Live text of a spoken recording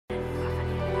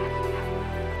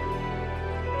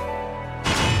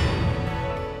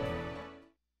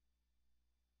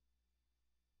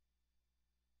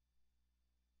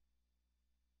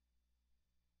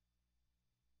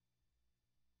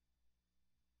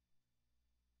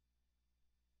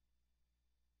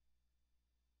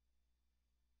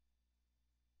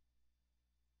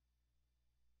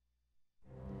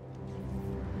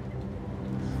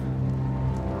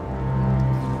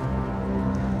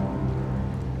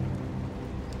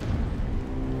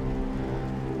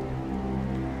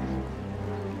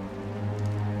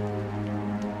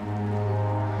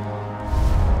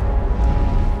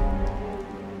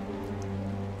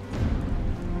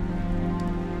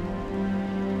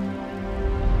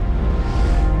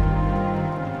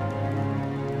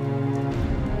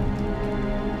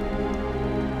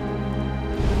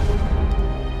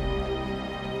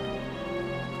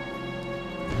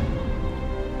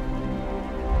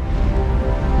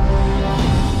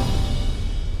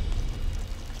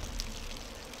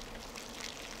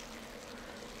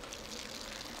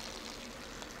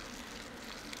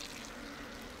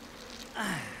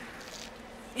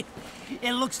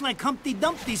looks like Humpty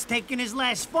Dumpty's taking his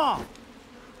last fall.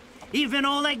 Even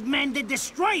old Eggman the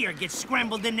Destroyer gets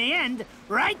scrambled in the end,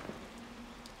 right?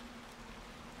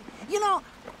 You know,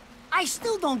 I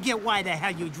still don't get why the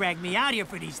hell you drag me out here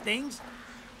for these things.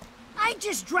 I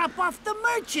just drop off the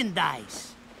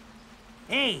merchandise.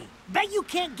 Hey, bet you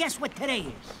can't guess what today is. I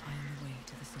am the way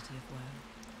to the city of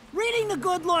woe. Reading the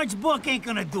good Lord's book ain't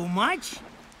gonna do much.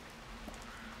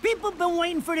 People have been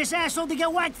waiting for this asshole to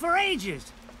get whacked for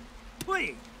ages.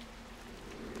 Please.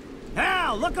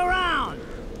 Hell, look around.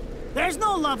 There's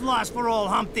no love lost for old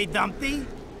Humpty Dumpty.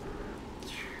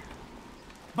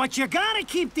 But you gotta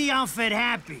keep the outfit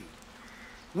happy.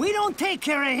 We don't take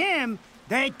care of him,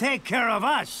 they take care of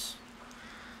us.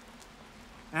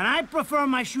 And I prefer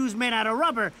my shoes made out of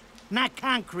rubber, not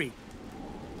concrete.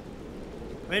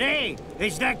 But hey,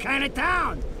 it's that kind of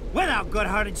town. Without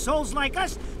good-hearted souls like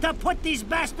us to put these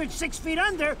bastards 6 feet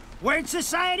under, where'd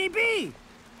society be?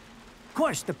 Of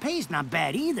course, the pay's not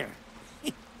bad either.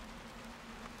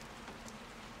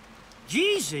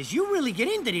 Jesus, you really get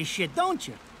into this shit, don't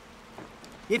you?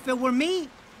 If it were me,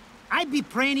 I'd be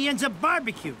praying he ends up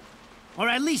barbecue. Or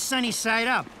at least sunny side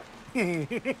up.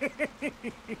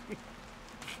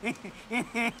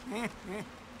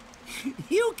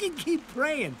 You can keep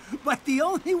praying, but the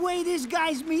only way this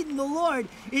guy's meeting the Lord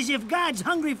is if God's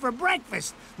hungry for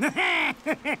breakfast.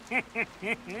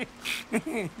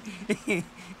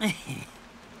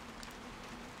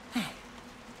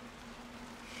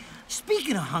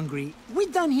 Speaking of hungry, we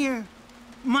done here?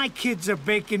 My kids are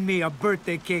baking me a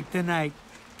birthday cake tonight.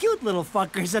 Cute little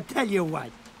fuckers, I tell you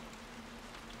what.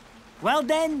 Well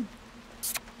then,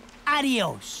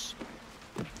 adios.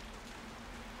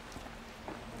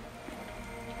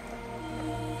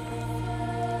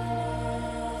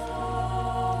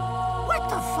 What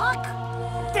the fuck?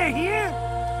 They're here?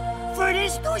 For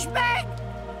this douchebag?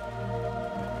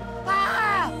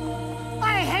 Ah!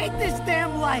 I hate this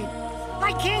damn light.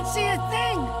 I can't see a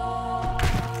thing.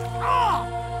 Oh!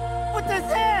 But they're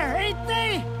there, ain't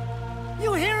they?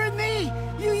 You hearing me?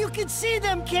 You can see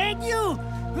them, can't you?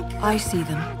 I see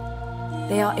them.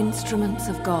 They are instruments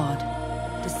of God,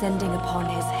 descending upon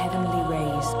his heavenly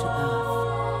rays to earth.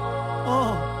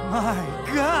 Oh my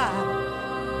God!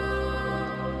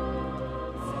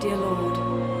 Dear Lord,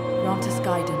 grant us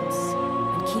guidance,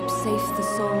 and keep safe the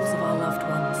souls of our loved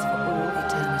ones for all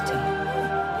eternity.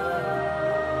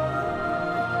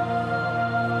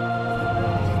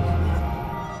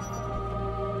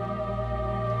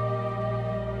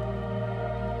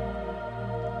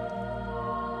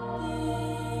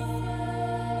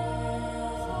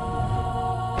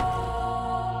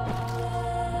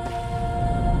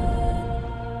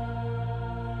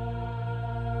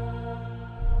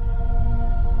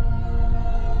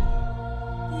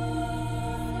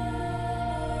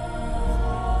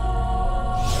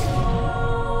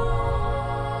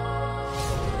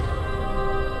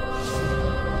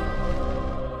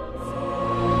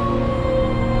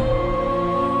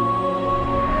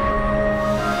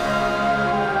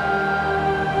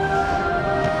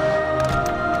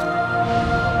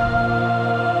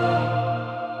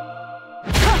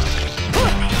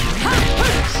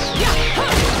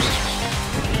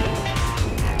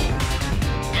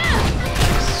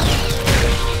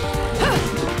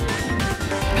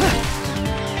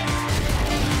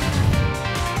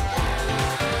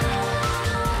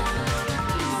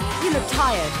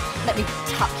 Let me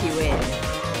tuck you in.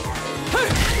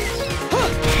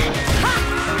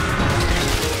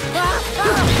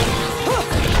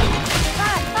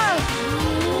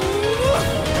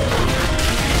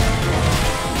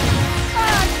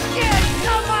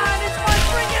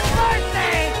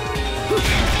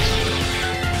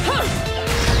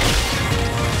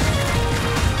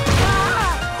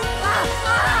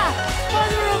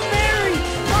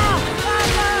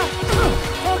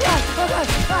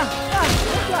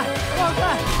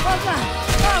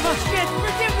 Oh, shit!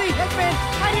 Forgive me, Hitman!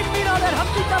 I didn't mean all that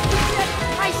Humpty Dumpty shit!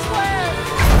 I swear!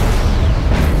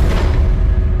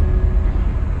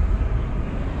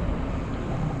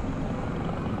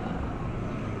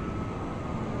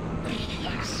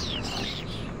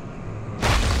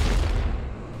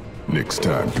 Next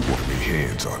time you want me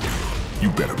hands on you, you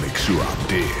better make sure I'm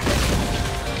dead.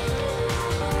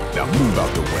 Now move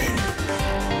out the way.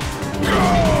 Go!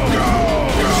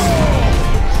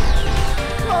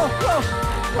 Go!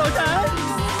 Go, Dad!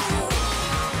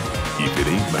 If it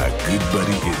ain't my good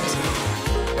buddy Enzo,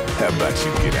 how about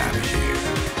you get out of here?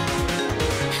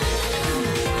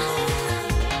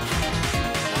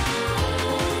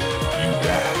 You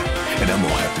die, and I'm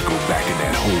gonna have to go back in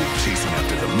that hole chasing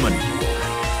after the money you want.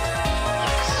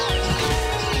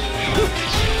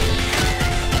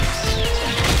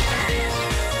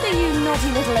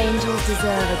 naughty little angels deserve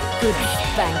a good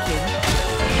spanking.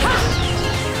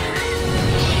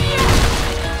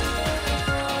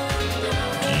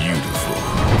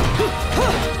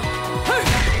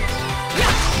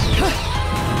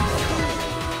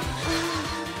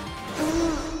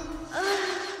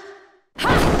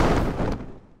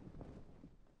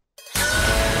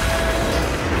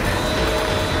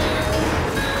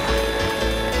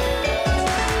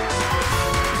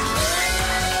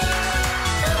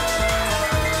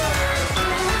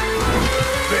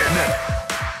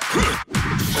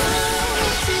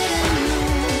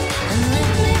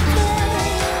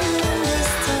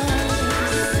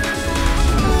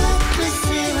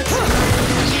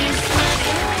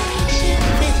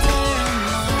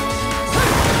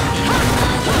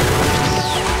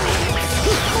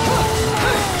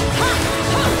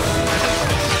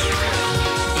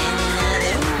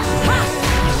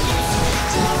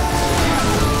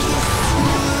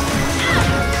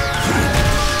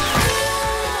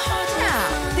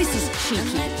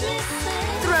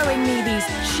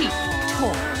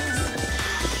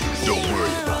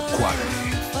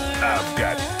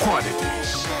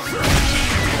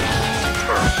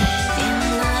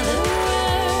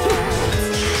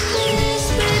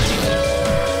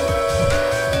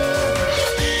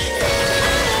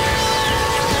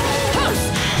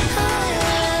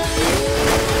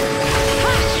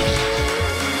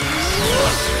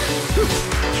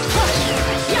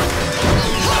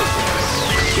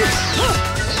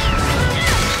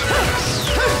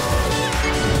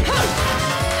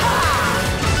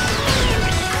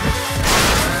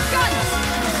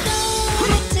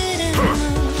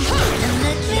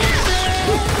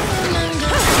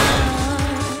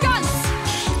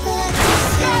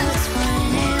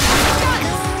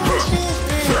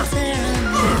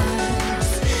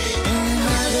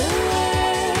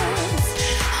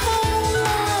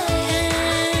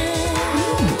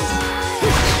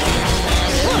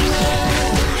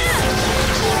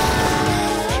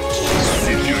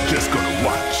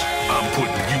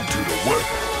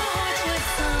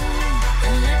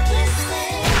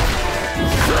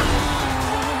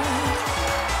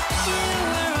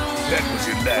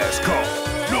 Last call.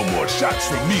 No more shots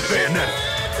from me, Bayonetta.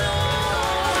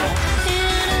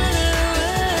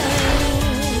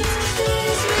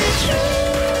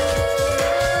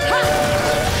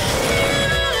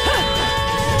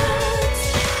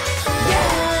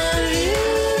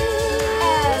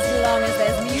 As long as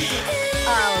there's music,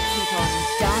 I'll keep on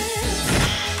dancing.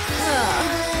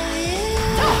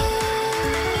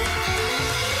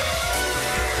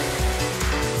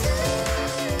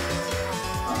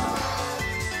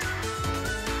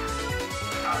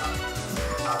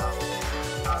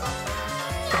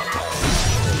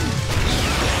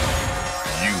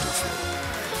 Beautiful.